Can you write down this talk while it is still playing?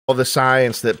all the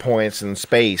science that points in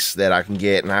space that I can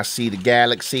get, and I see the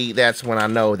galaxy, that's when I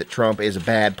know that Trump is a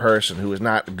bad person who is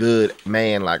not a good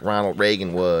man like Ronald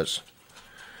Reagan was,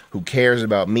 who cares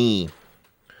about me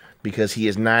because he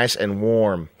is nice and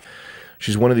warm.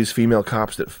 She's one of these female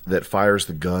cops that fires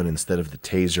the gun instead of the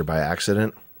taser by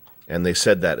accident, and they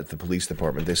said that at the police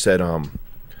department. They said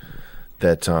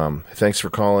thanks for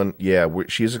calling. Yeah,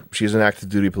 she's an active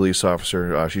duty police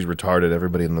officer. She's retarded.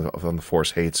 Everybody on the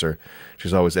force hates her.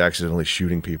 She's always accidentally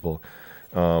shooting people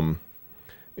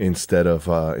instead of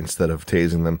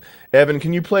tasing them. Evan,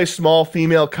 can you play small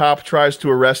female cop tries to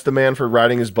arrest a man for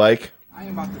riding his bike? I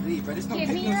am about to leave, but it's gonna give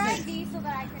take me your no sense. ID so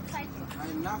that I can cite you. I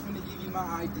am not going to give you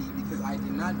my ID because I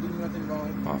did not do nothing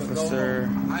wrong. Officer.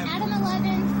 Adam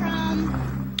 11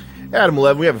 from. Adam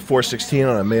 11, we have a 416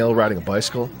 on a male riding a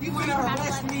bicycle. You want to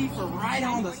arrest me for right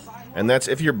on the side? And that's,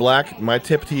 if you're black, my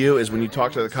tip to you is when you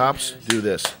talk to the cops, do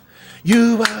this.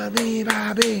 You Bobby,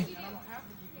 Bobby.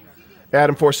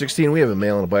 Adam 416, we have a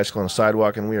male on a bicycle on a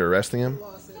sidewalk and we are arresting him.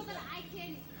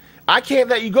 I can't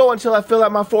let you go until I fill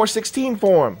out my 416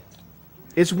 form.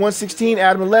 It's 116,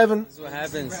 Adam 11. This is what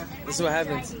happens. This is what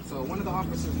happens. So one of the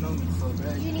officers know me, so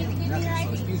You need to give me your ID.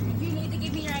 excuse me. You need to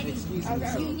give me your ID. Excuse me.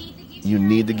 You need to give You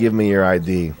need to give me your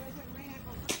ID.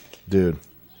 Dude.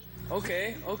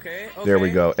 Okay. There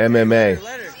we go. MMA.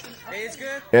 Letter. Hey, it's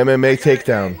good. MMA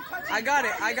takedown. I got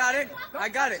it. I got it. I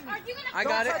got it. I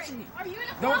got it.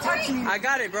 Don't touch me. I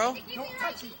got it, bro. Don't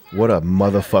touch me. What a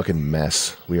motherfucking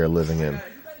mess we are living in.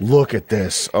 Look at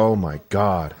this. Oh my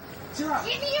God. Chill out.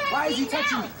 Why is you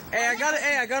touching me? Hey, I got it.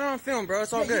 Hey, I got it on film, bro.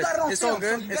 It's all good. It's all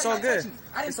good. It's all good.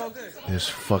 It's all good. This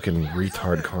fucking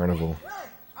retard carnival.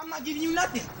 I'm not giving you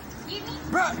nothing.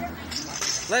 Bro,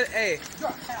 Hey.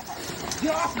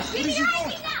 get off me. What is you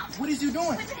doing? What is you doing?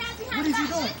 What is you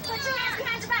doing? Put your hands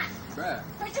behind your back. Bruh.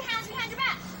 Put your hands behind your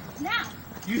back. Now.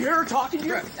 You hear her talking to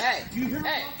you? Hey. Do you hear her?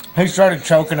 Hey. He started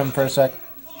choking him for a sec.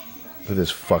 Look at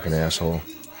this fucking asshole.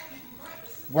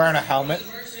 Wearing a helmet.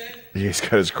 He's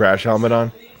got his crash helmet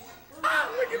on.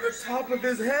 Look at the top of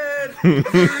his head.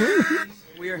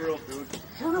 Weird.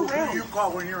 Turn around. You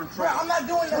call when you're in trouble. I'm not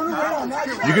doing that. Turn around.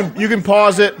 You can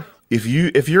pause it. If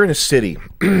you're in a city,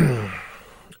 you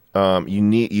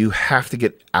have to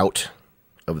get out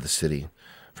of the city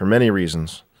for many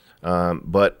reasons.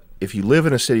 But if you live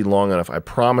in a city long enough, I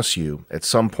promise you, at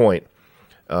some point,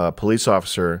 a police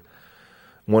officer,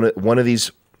 one of these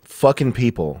fucking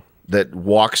people that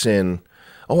walks in,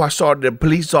 oh, I saw the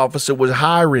police officer was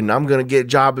hiring. I'm gonna get a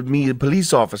job at me, a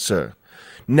police officer.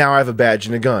 Now I have a badge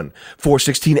and a gun.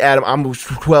 416, Adam, I'm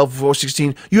 12,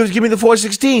 416. You have to give me the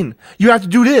 416. You have to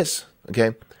do this.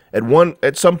 Okay?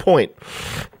 At some point,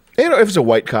 you know, if it's a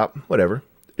white cop, whatever.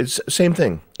 It's the same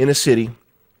thing. In a city,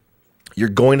 you're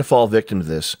going to fall victim to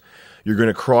this. You're going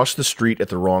to cross the street at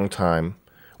the wrong time,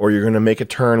 or you're going to make a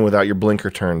turn without your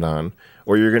blinker turned on,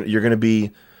 or you're going to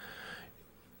be,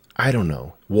 I don't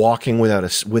know, walking without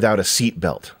a seat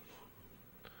belt.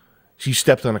 So you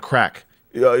stepped on a crack.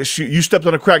 You stepped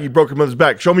on a crack, you broke your mother's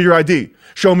back. Show me your ID.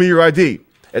 Show me your ID.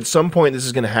 At some point, this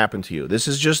is going to happen to you. This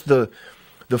is just the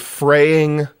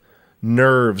fraying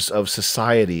nerves of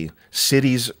society.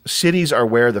 Cities are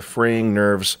where the fraying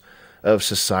nerves of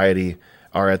society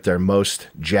are at their most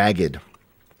jagged.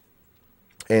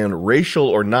 And racial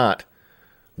or not,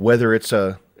 whether it's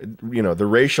the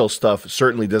racial stuff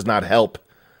certainly does not help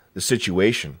the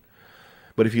situation.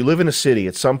 But if you live in a city,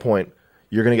 at some point,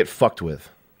 you're going to get fucked with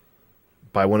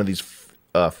by one of these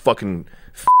fucking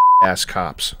ass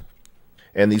cops.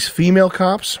 And these female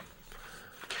cops,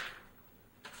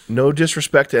 no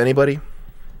disrespect to anybody.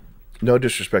 No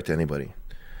disrespect to anybody.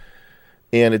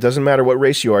 And it doesn't matter what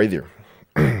race you are either.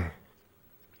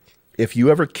 If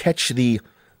you ever catch the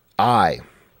eye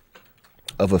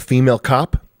of a female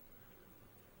cop,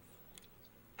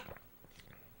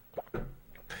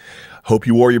 hope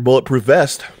you wore your bulletproof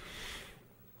vest.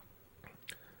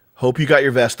 Hope you got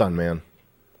your vest on, man.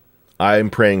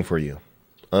 I'm praying for you,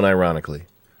 unironically.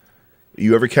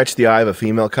 You ever catch the eye of a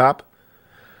female cop?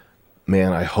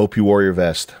 Man, I hope you wore your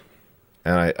vest.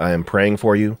 And I am praying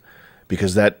for you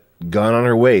because that gun on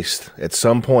her waist at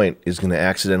some point is going to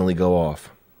accidentally go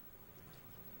off.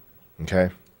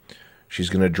 Okay? She's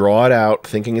going to draw it out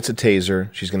thinking it's a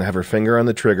taser. She's going to have her finger on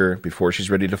the trigger before she's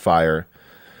ready to fire.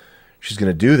 She's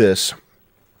going to do this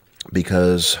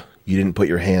because you didn't put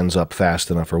your hands up fast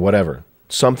enough or whatever.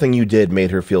 Something you did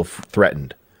made her feel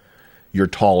threatened. You're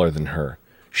taller than her.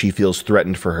 She feels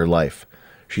threatened for her life.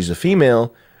 She's a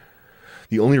female.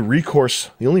 The only recourse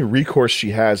she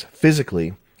has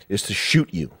physically is to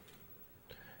shoot you.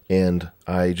 And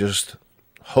I just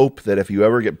hope that if you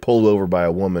ever get pulled over by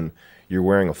a woman, you're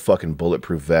wearing a fucking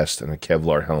bulletproof vest and a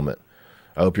Kevlar helmet.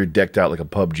 I hope you're decked out like a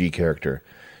PUBG character,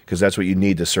 because that's what you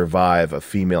need to survive a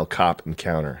female cop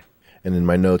encounter. And in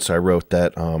my notes, I wrote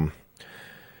that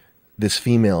this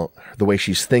female, the way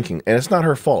she's thinking, and it's not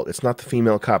her fault. It's not the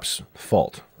female cop's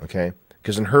fault, okay?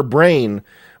 Because in her brain,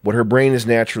 what her brain is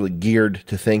naturally geared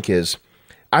to think is,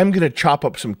 I'm going to chop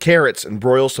up some carrots and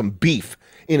broil some beef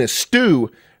in a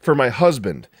stew for my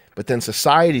husband. But then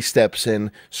society steps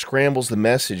in, scrambles the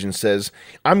message, and says,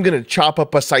 I'm going to chop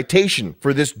up a citation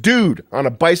for this dude on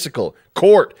a bicycle.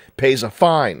 Court pays a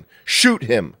fine. Shoot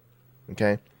him.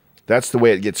 Okay? That's the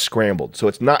way it gets scrambled. So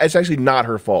it's actually not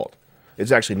her fault.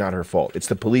 It's actually not her fault. It's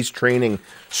the police training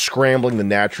scrambling the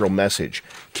natural message.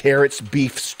 Carrots,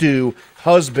 beef, stew,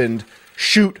 husband,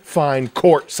 shoot, fine,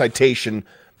 court, citation,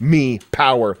 me,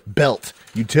 power, belt,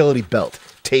 utility belt,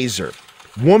 taser.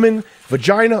 Woman,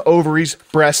 vagina, ovaries,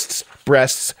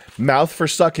 breasts, mouth for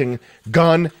sucking,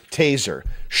 gun, taser.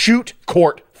 Shoot,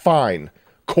 court, fine,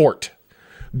 court.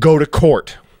 Go to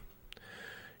court.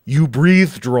 You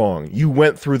breathed wrong. You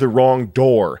went through the wrong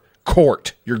door.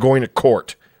 Court. You're going to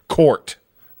court. Court.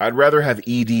 I'd rather have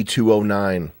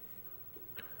ED-209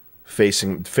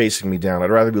 facing me down.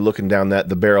 I'd rather be looking down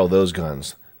the barrel of those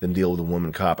guns than deal with a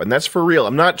woman cop. And that's for real.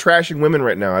 I'm not trashing women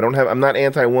right now. I'm not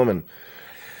anti-woman.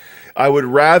 I would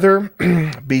rather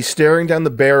be staring down the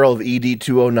barrel of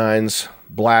ED-209's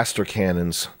blaster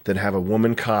cannons than have a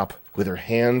woman cop with her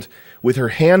hand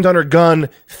on her gun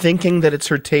thinking that it's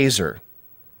her taser.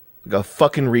 Like a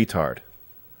fucking retard.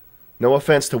 No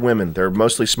offense to women. They're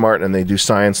mostly smart and they do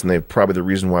science, and they're probably the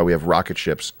reason why we have rocket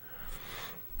ships.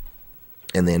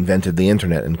 And they invented the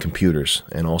internet and computers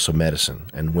and also medicine.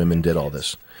 And women did all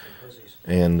this.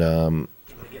 And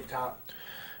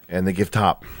they give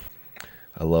top.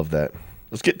 I love that.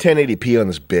 Let's get 1080p on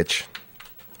this bitch.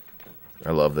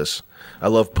 I love this. I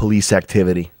love police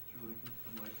activity.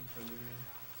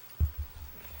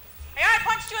 Hey, I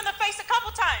punched you in the face a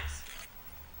couple times.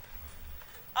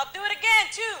 I'll do it again,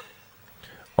 too.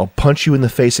 I'll punch you in the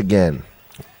face again.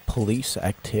 Police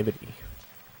activity.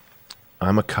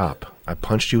 I'm a cop. I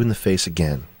punched you in the face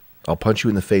again. I'll punch you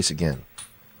in the face again.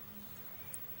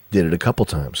 Did it a couple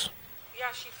times.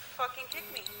 Yeah, she fucking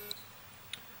kicked me.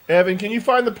 Evan, can you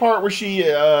find the part where she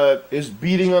is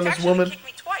beating on this woman? She kicked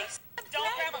me twice. Don't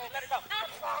grab her. Let her go.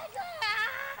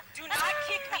 Do not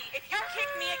kick me. If you kick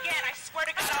me again, I swear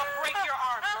to God, I'll break your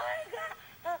arm.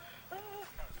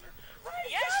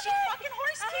 Yes, she fucking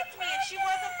horse kicked me and she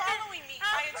wasn't following me.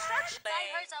 My instructions.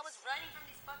 I was running from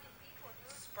these fucking people,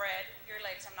 dude. Spread your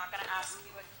legs. I'm not gonna ask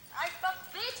you.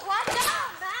 Bitch, watch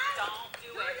out, man. Don't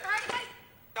do Dude, it. I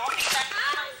Don't expect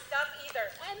my stuff either.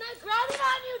 I'm not grabbing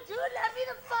on you, dude. Let me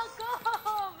the fuck go,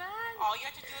 man. All you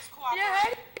have to do is cooperate. You're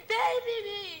hurting baby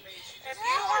me. If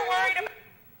you were worried about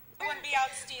you wouldn't be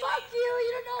out stealing. Fuck you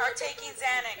don't know. Or taking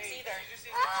Xanax either. You're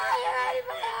hurting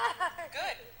my eye.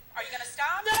 Good. Are you gonna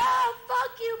stop? No,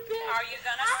 fuck you, bitch. Are you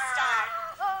gonna stop?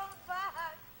 Oh,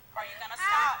 fuck. Are you gonna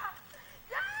stop?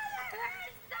 No, that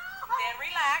hurts, no. Then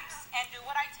relax and do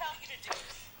what I tell you to do.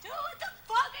 Dude, what the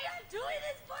fuck are you doing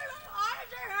this for? My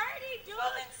arms are hurting, dude.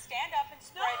 Well, then stand up and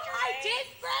spread your I legs. did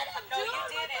spread them, No, dude. you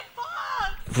What didn't. the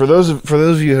fuck? For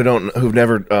those of you who've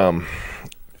never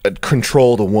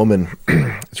controlled a woman,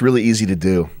 it's really easy to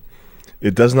do.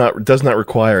 It does not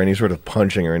require any sort of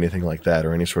punching or anything like that,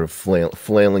 or any sort of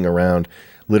flailing around.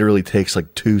 Literally takes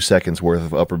like 2 seconds worth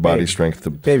of upper body strength to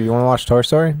Baby, you want to watch Toy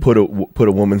Story? put a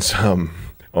woman's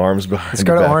arms behind Let's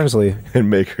go her to back Armsley. and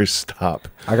make her stop.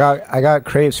 I got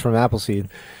crepes from Appleseed.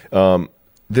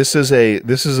 This is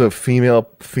a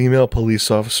female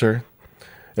police officer,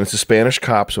 and it's a Spanish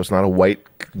cop, so it's not a white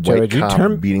did you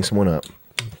cop beating someone up.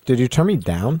 Did you turn me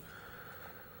down?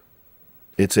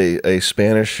 It's a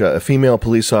Spanish a female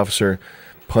police officer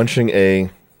punching I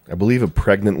believe a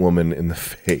pregnant woman in the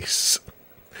face.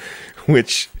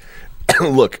 Which,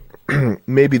 look,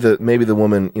 maybe the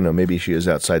woman, maybe she is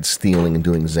outside stealing and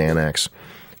doing Xanax,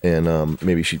 and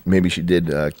maybe she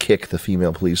did kick the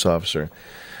female police officer,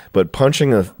 but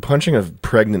punching a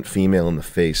pregnant female in the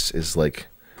face is like,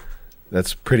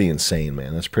 that's pretty insane,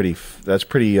 man. That's pretty. That's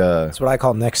what I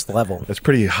call next level. That's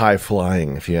pretty high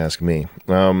flying, if you ask me.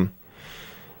 And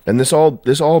this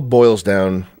all boils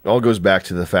down, all goes back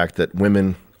to the fact that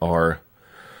women are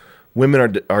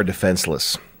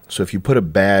defenseless. So if you put a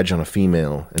badge on a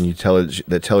female and you tell her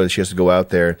that she has to go out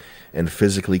there and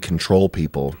physically control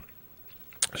people,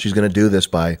 she's going to do this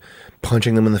by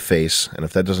punching them in the face, and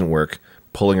if that doesn't work,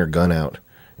 pulling her gun out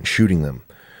and shooting them.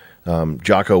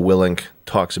 Jocko Willink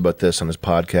talks about this on his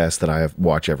podcast that I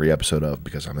watch every episode of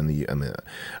because I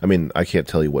mean, I can't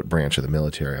tell you what branch of the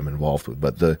military I'm involved with,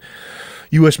 but the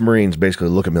U.S. Marines basically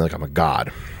look at me like I'm a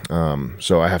god.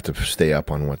 So I have to stay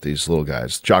up on what these little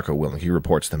guys, Jocko Willink, he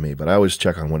reports to me, but I always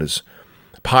check on what his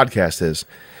podcast is.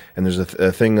 And there's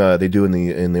a thing they do in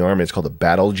the Army. It's called a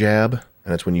battle jab,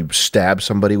 and it's when you stab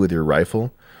somebody with your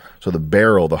rifle. So the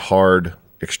barrel, the hard,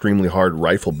 extremely hard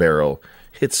rifle barrel,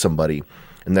 hits somebody,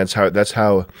 and that's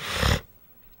how.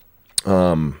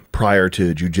 Prior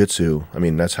to jiu-jitsu, I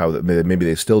mean, that's how maybe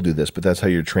they still do this, but that's how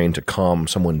you're trained to calm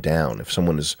someone down. If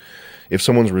someone's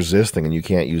resisting and you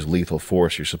can't use lethal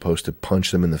force, you're supposed to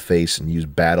punch them in the face and use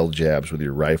battle jabs with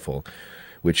your rifle,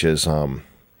 which is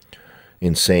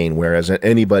insane. Whereas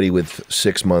anybody with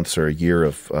 6 months or a year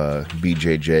of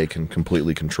BJJ can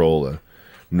completely control a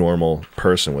normal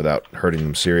person without hurting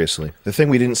them seriously. The thing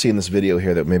we didn't see in this video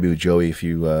here that maybe with Joey, if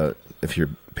you're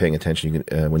paying attention, you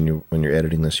can when you're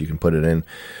editing this, you can put it in.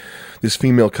 This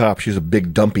female cop, she's a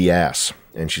big dumpy ass,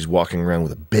 and she's walking around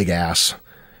with a big ass.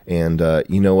 And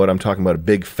you know what I'm talking about? A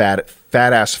big fat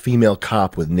ass female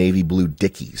cop with navy blue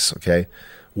Dickies, okay?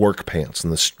 Work pants.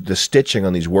 And the stitching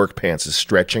on these work pants is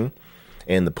stretching,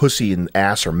 and the pussy and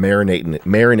ass are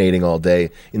marinating all day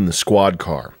in the squad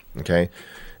car, okay?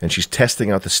 And she's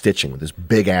testing out the stitching with this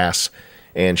big ass,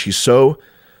 and she's so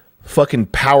fucking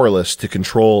powerless to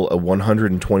control a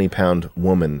 120-pound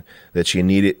woman that she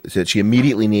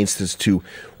immediately needs to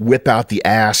whip out the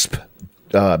asp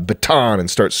baton and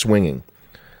start swinging.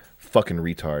 Fucking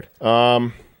retard.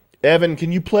 Evan,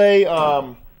 can you play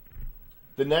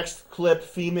the next clip?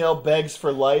 Female begs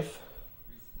for life.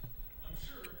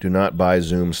 Do not buy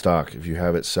Zoom stock. If you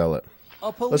have it, sell it.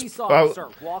 A police officer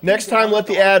walking next time, down let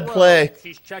the Dark ad Road. play.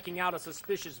 She's checking out a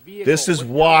suspicious vehicle. This is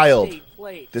without wild. state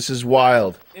plate. This is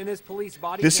wild. In this police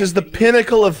body This cam is the video,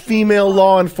 pinnacle of female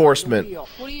law enforcement. What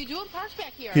are you doing parked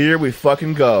back here? Here we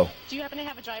fucking go. Do you happen to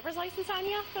have a driver's license on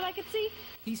you that I could see?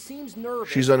 He seems nervous.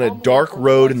 She's on a fumbling dark for her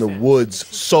road in the license. woods,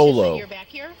 solo. You're back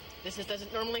here?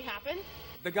 Doesn't normally happen?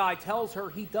 The guy tells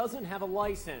her he doesn't have a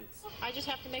license. I just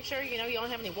have to make sure, you don't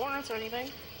have any warrants or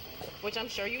anything. Which I'm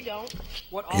sure you don't.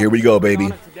 What Here we go, Officer baby.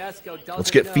 Donna Tedesco doesn't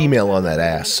Let's get know female on the that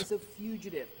man ass. is a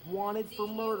fugitive, wanted for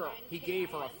murder. He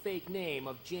gave her a fake name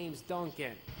of James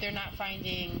Duncan. They're not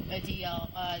finding a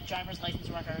driver's license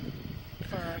record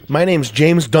for... My name's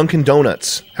James Dunkin'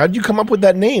 Donuts. How'd you come up with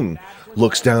that name?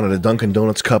 Looks down at a Dunkin'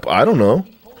 Donuts cup. I don't know.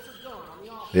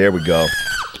 There we go.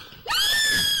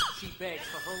 She begs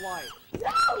for her life. No,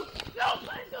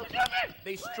 please don't do it!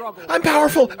 They struggle. I'm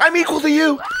powerful. I'm equal to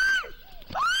you.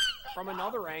 From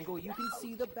another angle, you can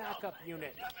see the backup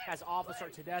unit. As Officer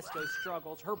Tedesco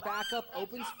struggles, her backup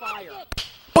opens fire.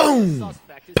 Boom.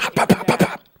 Suspect is taken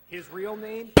down. His real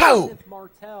name? Pow! Kenneth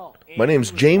Martell. My name's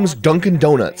James Dunkin'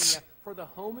 Donuts. For the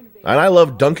home invasion. And I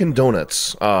love Dunkin'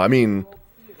 Donuts. My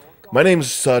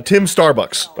name's Tim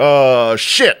Starbucks.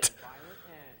 Shit.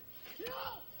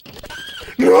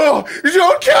 No!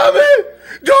 Don't kill me!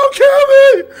 Don't kill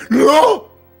me!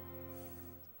 No!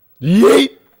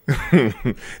 Yeet!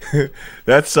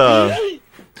 That's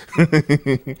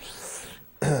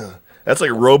that's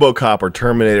like RoboCop or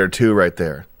Terminator 2 right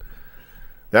there.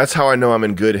 That's how I know I'm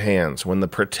in good hands. When the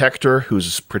protector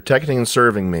who's protecting and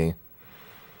serving me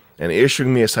and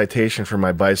issuing me a citation for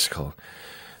my bicycle,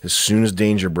 as soon as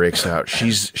danger breaks out,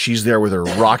 she's there with her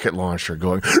rocket launcher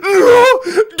going, "No!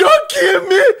 Don't kill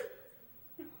me!"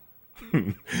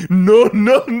 No.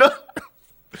 No.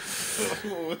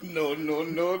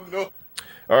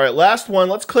 All right, last one.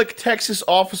 Let's click Texas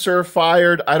officer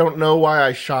fired. I don't know why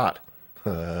I shot.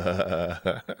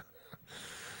 Oh,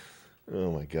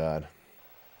 my God.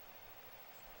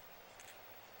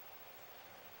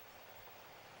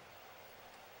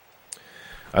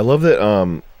 I love that.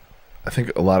 I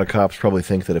think a lot of cops probably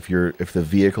think that if the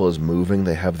vehicle is moving,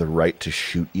 they have the right to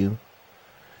shoot you,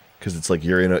 because it's like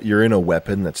you're in a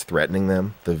weapon that's threatening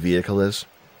them. The vehicle is.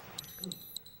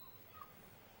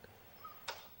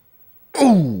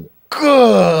 Ooh,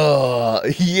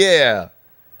 good. Yeah,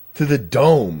 to the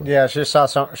dome. Yeah, she just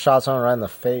shot someone right in the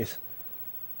face.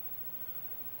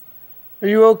 Are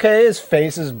you okay? His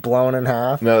face is blown in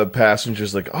half. Now the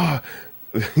passenger's like, oh,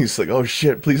 he's like, oh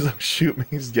shit, please don't shoot me.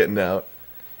 He's getting out.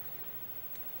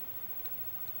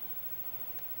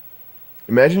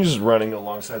 Imagine just running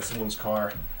alongside someone's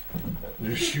car,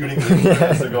 just shooting them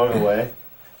as they're going away.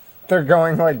 They're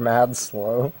going like mad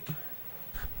slow.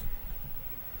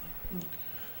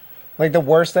 Like the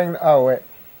worst thing. Oh wait.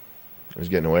 He's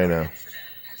getting away now.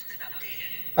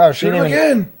 Oh, she Shoot him didn't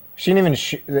even. again. She didn't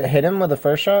even hit him with the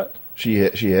first shot. She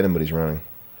hit him, but he's running.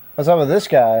 What's up with this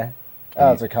guy?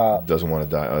 Oh, it's a cop. Doesn't want to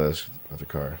die. Oh, that's the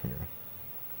car. Yeah.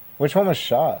 Which one was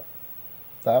shot?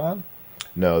 That one?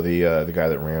 No, the guy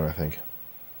that ran, I think.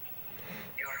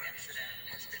 Your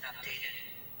incident has been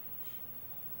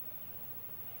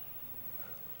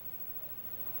updated.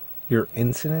 Your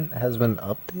incident has been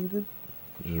updated?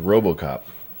 It was RoboCop.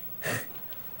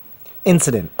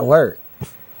 Incident alert.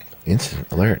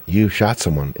 Incident alert. You shot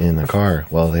someone in a car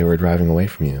while they were driving away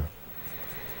from you.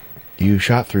 You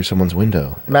shot through someone's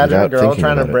window. Imagine a girl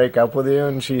trying to it. break up with you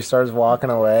and she starts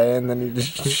walking away and then you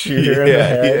just shoot her in the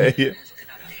head. Yeah.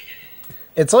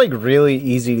 It's like really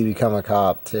easy to become a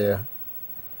cop too.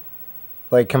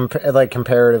 Like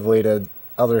comparatively to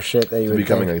other shit that you would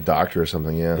Becoming think. a doctor or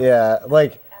something, yeah. Yeah,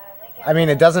 like, I mean,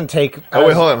 it doesn't take... Oh,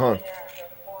 wait, hold on.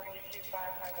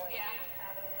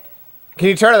 Can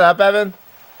you turn it up, Evan?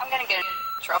 I'm gonna get in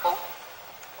trouble.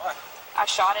 What? I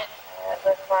shot it. It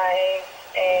looks like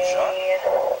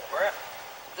Where at?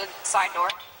 The side door.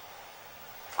 Do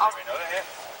we know that yet?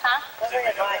 Huh? looks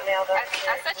like a black male.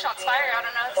 I said shots fired. I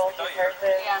don't know. Adult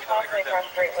person, Yeah. possibly across the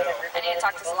street with a I need to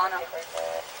talk to Solano. Yeah,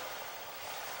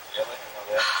 let him know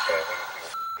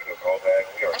that.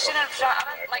 I shouldn't have shot.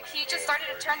 Like, he just started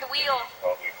to turn the wheel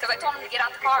because I told him to get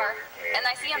out the car. And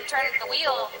I see him turn the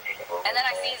wheel, and then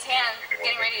I see his hand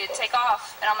getting ready to take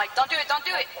off. And I'm like, don't do it, don't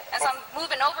do it. And so I'm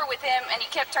moving over with him, and he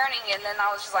kept turning, and then I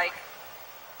was just like,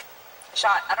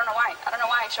 shot. I don't know why. I don't know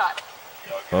why I shot.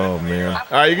 Oh, man.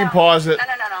 All right, you can pause it. No,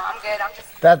 I'm good. I'm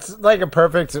just... That's like a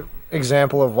perfect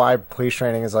example of why police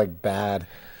training is like bad.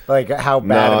 Like how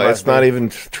bad. No, it's not even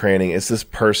training. It's this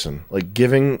person, like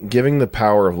giving the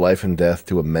power of life and death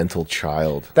to a mental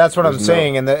child. That's what I'm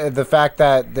saying, and the fact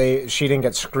that she didn't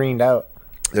get screened out.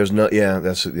 There's no,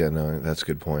 that's a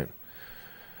good point.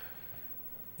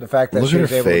 The fact that Look she at was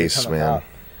her able face, to become a man.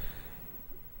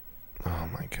 cop. Oh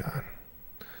my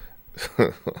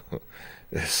god,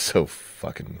 it's so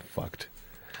fucking fucked.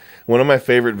 One of my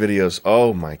favorite videos.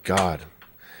 Oh my god,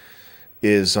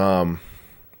 is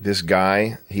this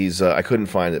guy. He's I couldn't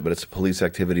find it, but it's a police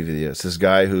activity video. It's this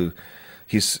guy who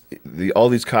all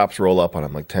these cops roll up on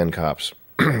him, like 10 cops,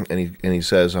 and he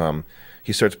says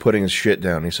he starts putting his shit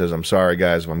down. He says, "I'm sorry,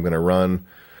 guys, I'm going to run.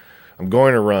 I'm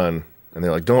going to run." And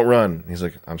they're like, "Don't run." And he's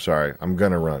like, "I'm sorry, I'm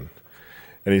going to run."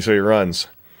 And so he runs.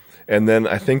 And then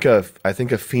I think a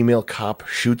female cop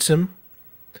shoots him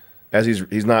as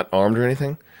he's not armed or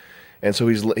anything. And so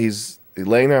he's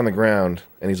laying there on the ground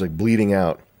and he's like bleeding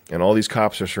out. And all these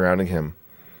cops are surrounding him.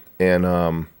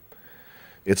 And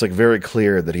it's like very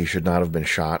clear that he should not have been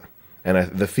shot. And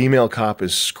the female cop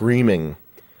is screaming.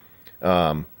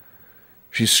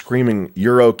 She's screaming,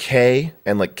 "You're okay,"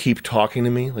 and like, "Keep talking to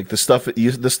me." Like the stuff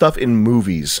in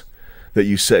movies that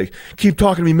you say, "Keep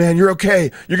talking to me, man. You're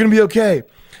okay. You're gonna be okay."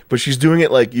 But she's doing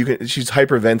it like she's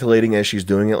hyperventilating as she's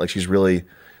doing it, like she's really,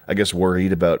 I guess,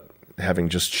 worried about having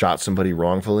just shot somebody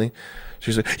wrongfully.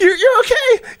 She's like, "You're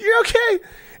okay. You're okay."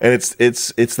 And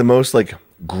it's the most like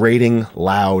grating,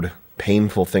 loud,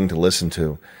 painful thing to listen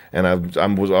to. And I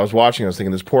was watching. I was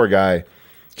thinking, this poor guy.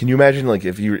 Can you imagine, like,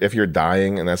 if you're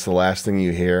dying and that's the last thing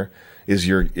you hear is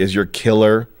your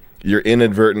killer, your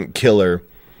inadvertent killer,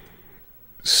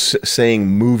 saying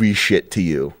movie shit to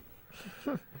you?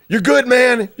 "You're good,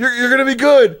 man. You're gonna be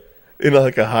good," in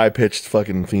like a high pitched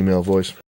fucking female voice.